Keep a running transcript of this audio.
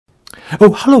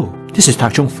Oh, hello, this is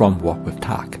Tak Chung from Walk with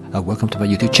Tak. Welcome to my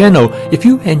YouTube channel. If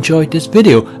you enjoyed this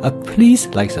video, please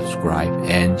like, subscribe,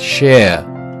 and share.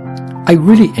 I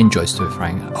really enjoy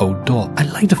stir-frying outdoor. I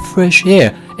like the fresh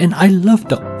air, and I love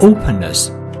the openness.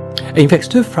 In fact,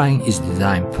 stir-frying is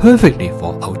designed perfectly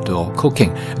for outdoor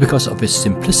cooking because of its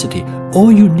simplicity. All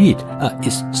you need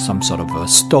is some sort of a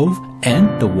stove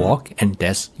and the wok, and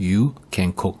thus you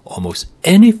can cook almost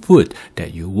any food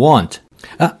that you want.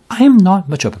 I am not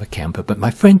much of a camper, but my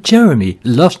friend Jeremy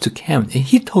loves to camp, and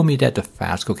he told me that the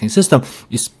fast cooking system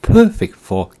is perfect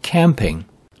for camping.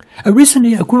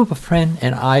 Recently, a group of friends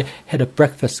and I had a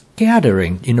breakfast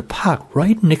gathering in a park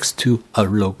right next to a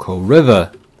local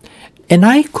river. And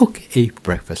I cooked a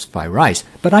breakfast fried rice,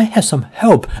 but I had some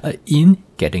help in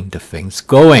getting the things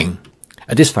going.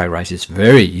 This fried rice is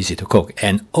very easy to cook,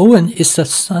 and Owen is the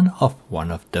son of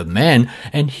one of the men,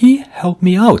 and he helped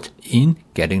me out in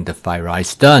getting the fried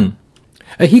rice done.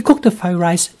 He cooked the fried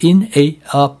rice in a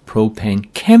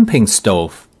propane camping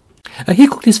stove. He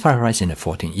cooked this fried rice in a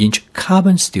 14-inch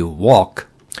carbon steel wok.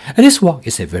 This wok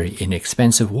is a very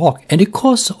inexpensive wok, and it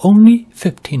costs only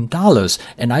 $15,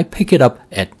 and I pick it up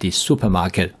at the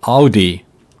supermarket Aldi.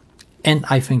 And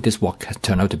I think this wok has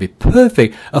turned out to be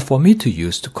perfect for me to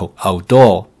use to cook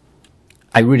outdoor.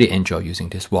 I really enjoy using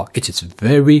this wok. It is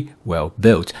very well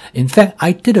built. In fact,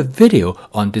 I did a video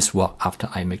on this wok after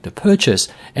I made the purchase,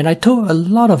 and I told a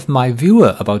lot of my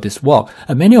viewers about this wok.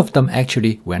 Many of them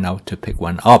actually went out to pick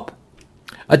one up.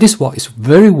 This wok is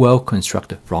very well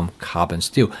constructed from carbon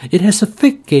steel. It has a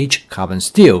thick gauge carbon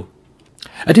steel.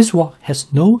 This wok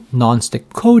has no non-stick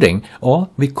coating, or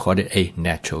we call it a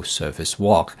natural surface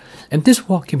wok. And this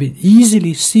wok can be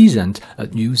easily seasoned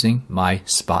using my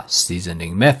spot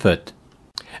seasoning method.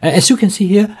 As you can see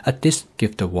here, this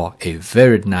gives the wok a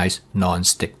very nice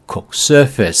non-stick cooked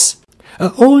surface.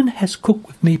 Owen has cooked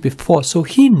with me before, so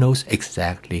he knows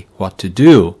exactly what to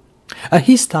do.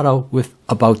 He started out with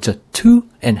about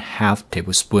 2.5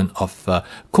 tablespoons of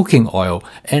cooking oil,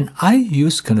 and I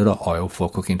use canola oil for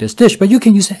cooking this dish, but you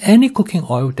can use any cooking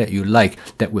oil that you like,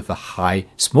 that with a high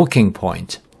smoking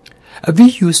point. We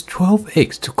use 12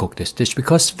 eggs to cook this dish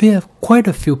because we have quite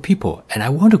a few people, and I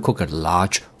want to cook a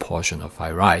large portion of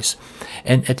fried rice.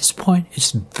 And at this point,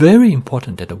 it's very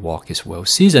important that the wok is well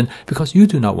seasoned because you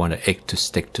do not want the egg to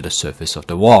stick to the surface of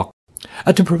the wok.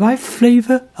 To provide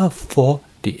flavor for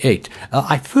the egg,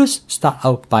 I first start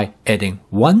out by adding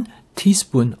 1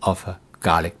 teaspoon of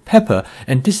garlic pepper,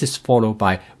 and this is followed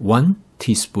by 1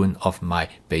 teaspoon of my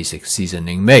basic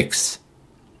seasoning mix.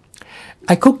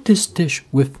 I cook this dish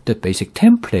with the basic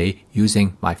template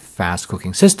using my fast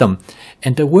cooking system,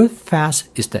 and the word fast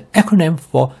is the acronym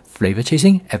for flavor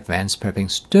chasing, advanced prepping,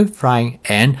 stir frying,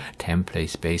 and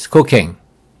template-based cooking.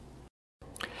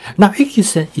 Now, egg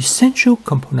is an essential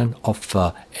component of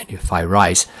any fried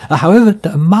rice. However,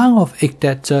 the amount of egg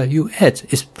that you add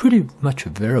is pretty much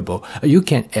variable. You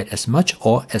can add as much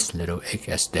or as little egg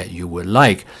as that you would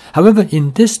like. However,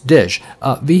 in this dish,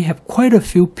 we have quite a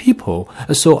few people,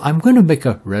 so I'm going to make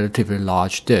a relatively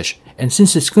large dish. And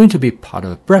since it's going to be part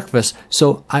of breakfast,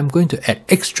 so I'm going to add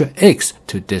extra eggs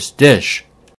to this dish.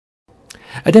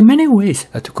 There are many ways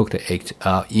to cook the egg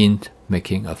in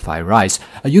making a fried rice.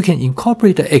 You can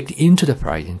incorporate the egg into the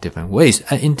fry in different ways.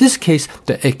 In this case,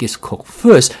 the egg is cooked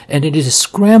first, and it is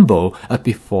scrambled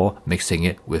before mixing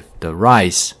it with the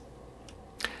rice.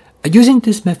 Using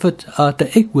this method,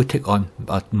 the egg will take on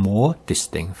a more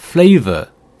distinct flavor.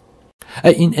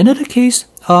 In another case,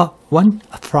 one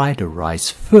fry the rice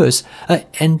first,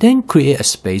 and then create a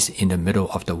space in the middle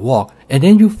of the wok, and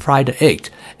then you fry the egg.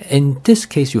 In this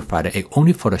case, you fry the egg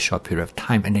only for a short period of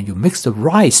time, and then you mix the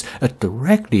rice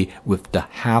directly with the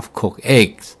half-cooked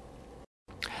eggs.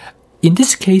 In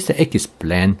this case, the egg is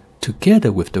blended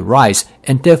together with the rice,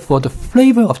 and therefore the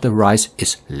flavor of the rice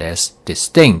is less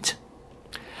distinct.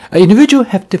 Individuals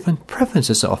have different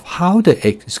preferences of how the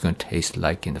egg is going to taste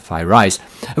like in the fried rice.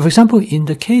 For example, in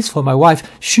the case for my wife,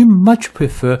 she much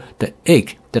prefers the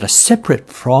egg that are separate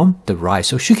from the rice,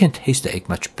 so she can taste the egg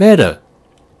much better.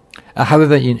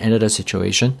 However, in another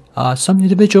situation, some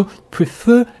individuals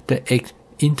prefer the egg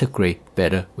integrate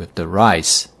better with the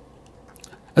rice.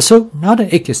 So now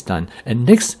the egg is done, and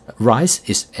next rice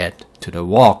is added to the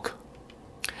wok.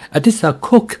 This is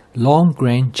cooked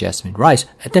long-grain jasmine rice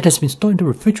that has been stored in the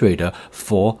refrigerator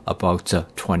for about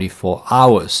 24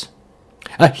 hours.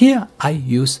 Here I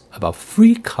use about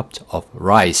 3 cups of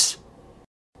rice.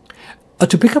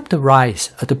 To pick up the rice,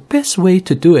 the best way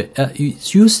to do it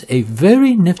is use a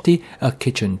very nifty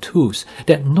kitchen tools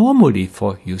that normally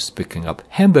for use picking up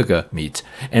hamburger meat,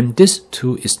 and this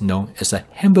tool is known as a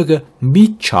hamburger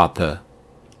meat chopper.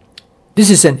 This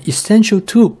is an essential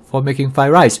tool for making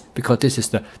fried rice because this is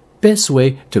the best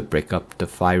way to break up the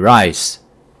fried rice.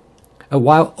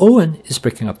 While Owen is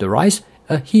breaking up the rice,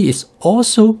 he is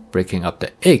also breaking up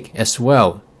the egg as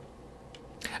well.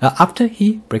 After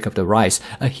he break up the rice,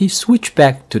 he switched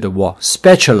back to the wok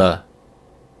spatula.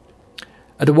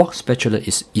 The wok spatula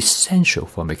is essential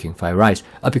for making fried rice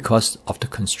because of the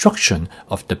construction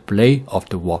of the blade of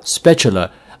the wok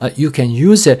spatula. You can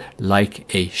use it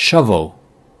like a shovel.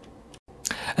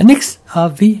 Next,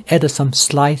 we added some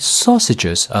sliced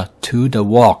sausages to the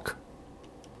wok.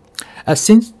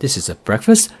 Since this is a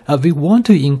breakfast, we want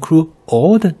to include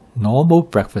all the normal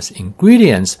breakfast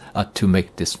ingredients to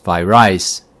make this fried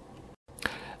rice.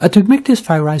 To make this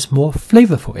fried rice more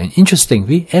flavorful and interesting,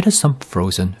 we added some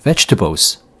frozen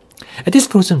vegetables. This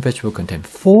frozen vegetable contains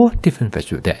 4 different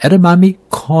vegetables: the edamame,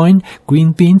 corn,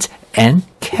 green beans, and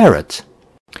carrot.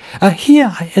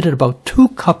 Here I added about 2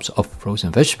 cups of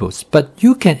frozen vegetables, but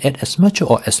you can add as much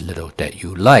or as little that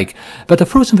you like. But the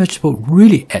frozen vegetable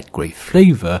really add great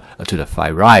flavor to the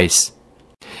fried rice.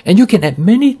 And you can add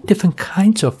many different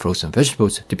kinds of frozen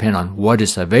vegetables depending on what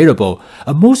is available.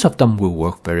 Most of them will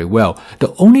work very well.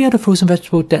 The only other frozen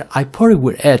vegetable that I probably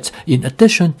would add in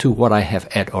addition to what I have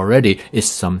added already is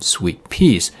some sweet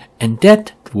peas, and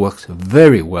that works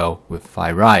very well with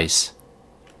fried rice.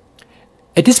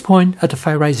 At this point, the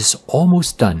fried rice is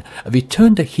almost done. We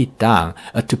turn the heat down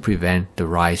to prevent the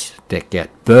rice that get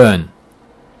burned.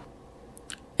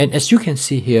 And as you can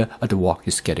see here, the wok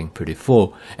is getting pretty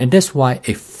full. And that's why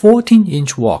a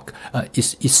 14-inch wok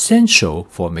is essential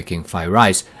for making fried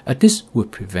rice. This will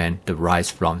prevent the rice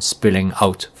from spilling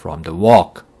out from the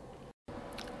wok.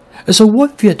 So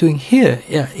what we are doing here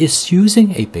is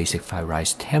using a basic fried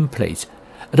rice template.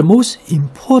 The most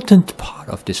important part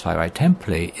of this fried rice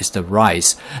template is the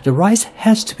rice. The rice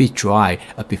has to be dry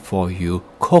before you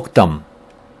cook them.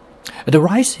 The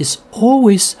rice is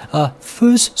always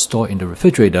first stored in the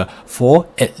refrigerator for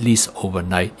at least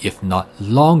overnight, if not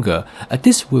longer.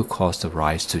 This will cause the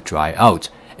rice to dry out.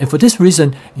 And for this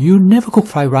reason, you never cook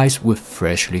fried rice with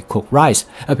freshly cooked rice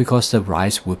because the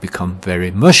rice will become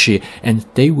very mushy and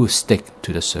they will stick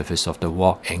to the surface of the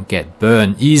wok and get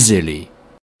burned easily.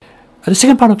 The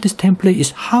second part of this template is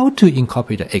how to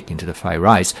incorporate the egg into the fried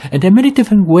rice. And there are many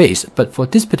different ways, but for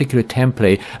this particular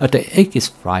template, the egg is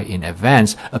fried in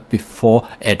advance before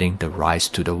adding the rice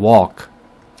to the wok.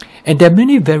 And there are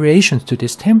many variations to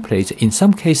this template. In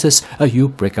some cases, you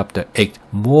break up the egg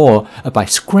more by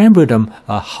scrambling them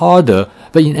harder.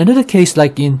 But in another case,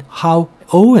 like in how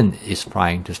Owen is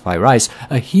frying this fried rice,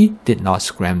 he did not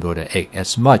scramble the egg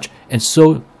as much. And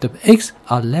so the eggs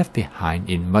are left behind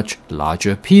in much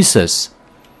larger pieces.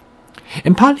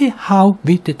 And partly how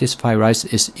we did this fried rice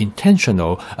is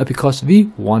intentional because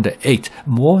we want the egg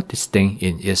more distinct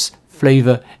in its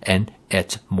flavor and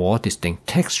add more distinct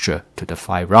texture to the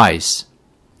fried rice.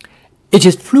 It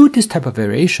is through this type of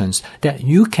variations that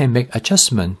you can make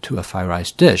adjustment to a fried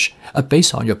rice dish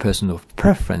based on your personal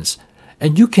preference.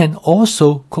 And you can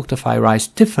also cook the fried rice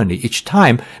differently each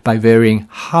time by varying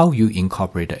how you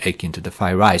incorporate the egg into the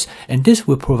fried rice. And this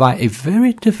will provide a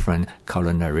very different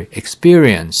culinary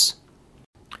experience.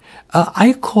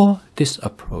 I call this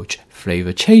approach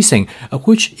flavor chasing,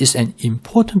 which is an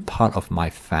important part of my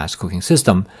fast cooking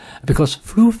system, because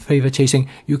through flavor chasing,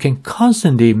 you can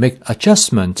constantly make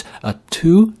adjustments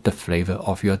to the flavor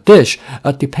of your dish,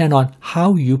 depending on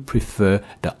how you prefer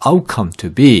the outcome to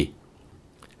be.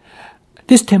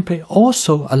 This template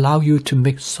also allows you to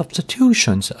make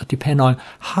substitutions depending on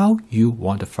how you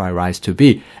want the fried rice to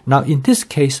be. Now, in this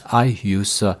case, I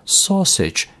use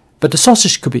sausage. But the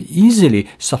sausage could be easily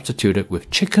substituted with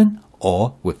chicken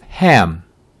or with ham.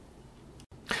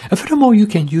 Furthermore, you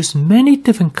can use many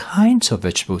different kinds of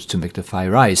vegetables to make the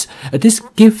fried rice. This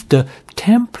gives the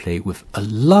template with a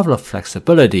lot of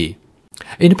flexibility.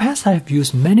 In the past, I have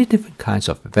used many different kinds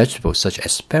of vegetables such as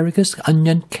asparagus,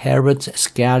 onion, carrots,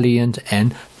 scallions,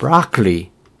 and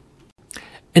broccoli.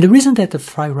 And the reason that the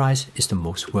fried rice is the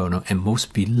most well-known and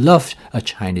most beloved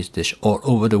Chinese dish all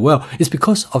over the world is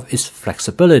because of its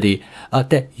flexibility,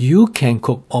 that you can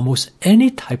cook almost any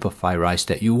type of fried rice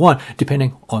that you want,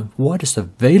 depending on what is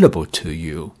available to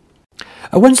you.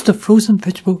 Once the frozen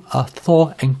vegetables are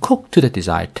thawed and cooked to the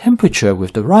desired temperature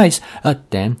with the rice,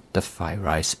 then the fried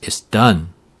rice is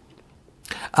done.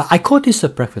 I call this a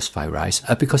breakfast fried rice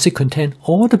because it contains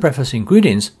all the breakfast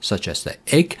ingredients such as the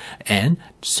egg and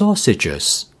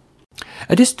sausages.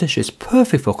 This dish is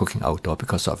perfect for cooking outdoor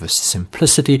because of its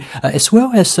simplicity, as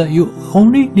well as you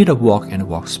only need a wok and a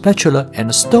wok spatula and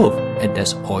a stove, and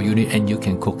that's all you need, and you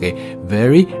can cook a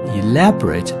very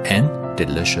elaborate and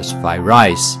delicious fried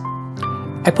rice.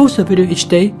 I post a video each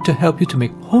day to help you to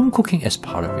make home cooking as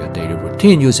part of your daily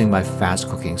routine using my fast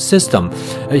cooking system.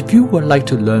 If you would like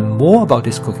to learn more about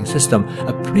this cooking system,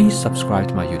 please subscribe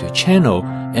to my YouTube channel,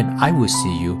 and I will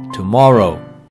see you tomorrow.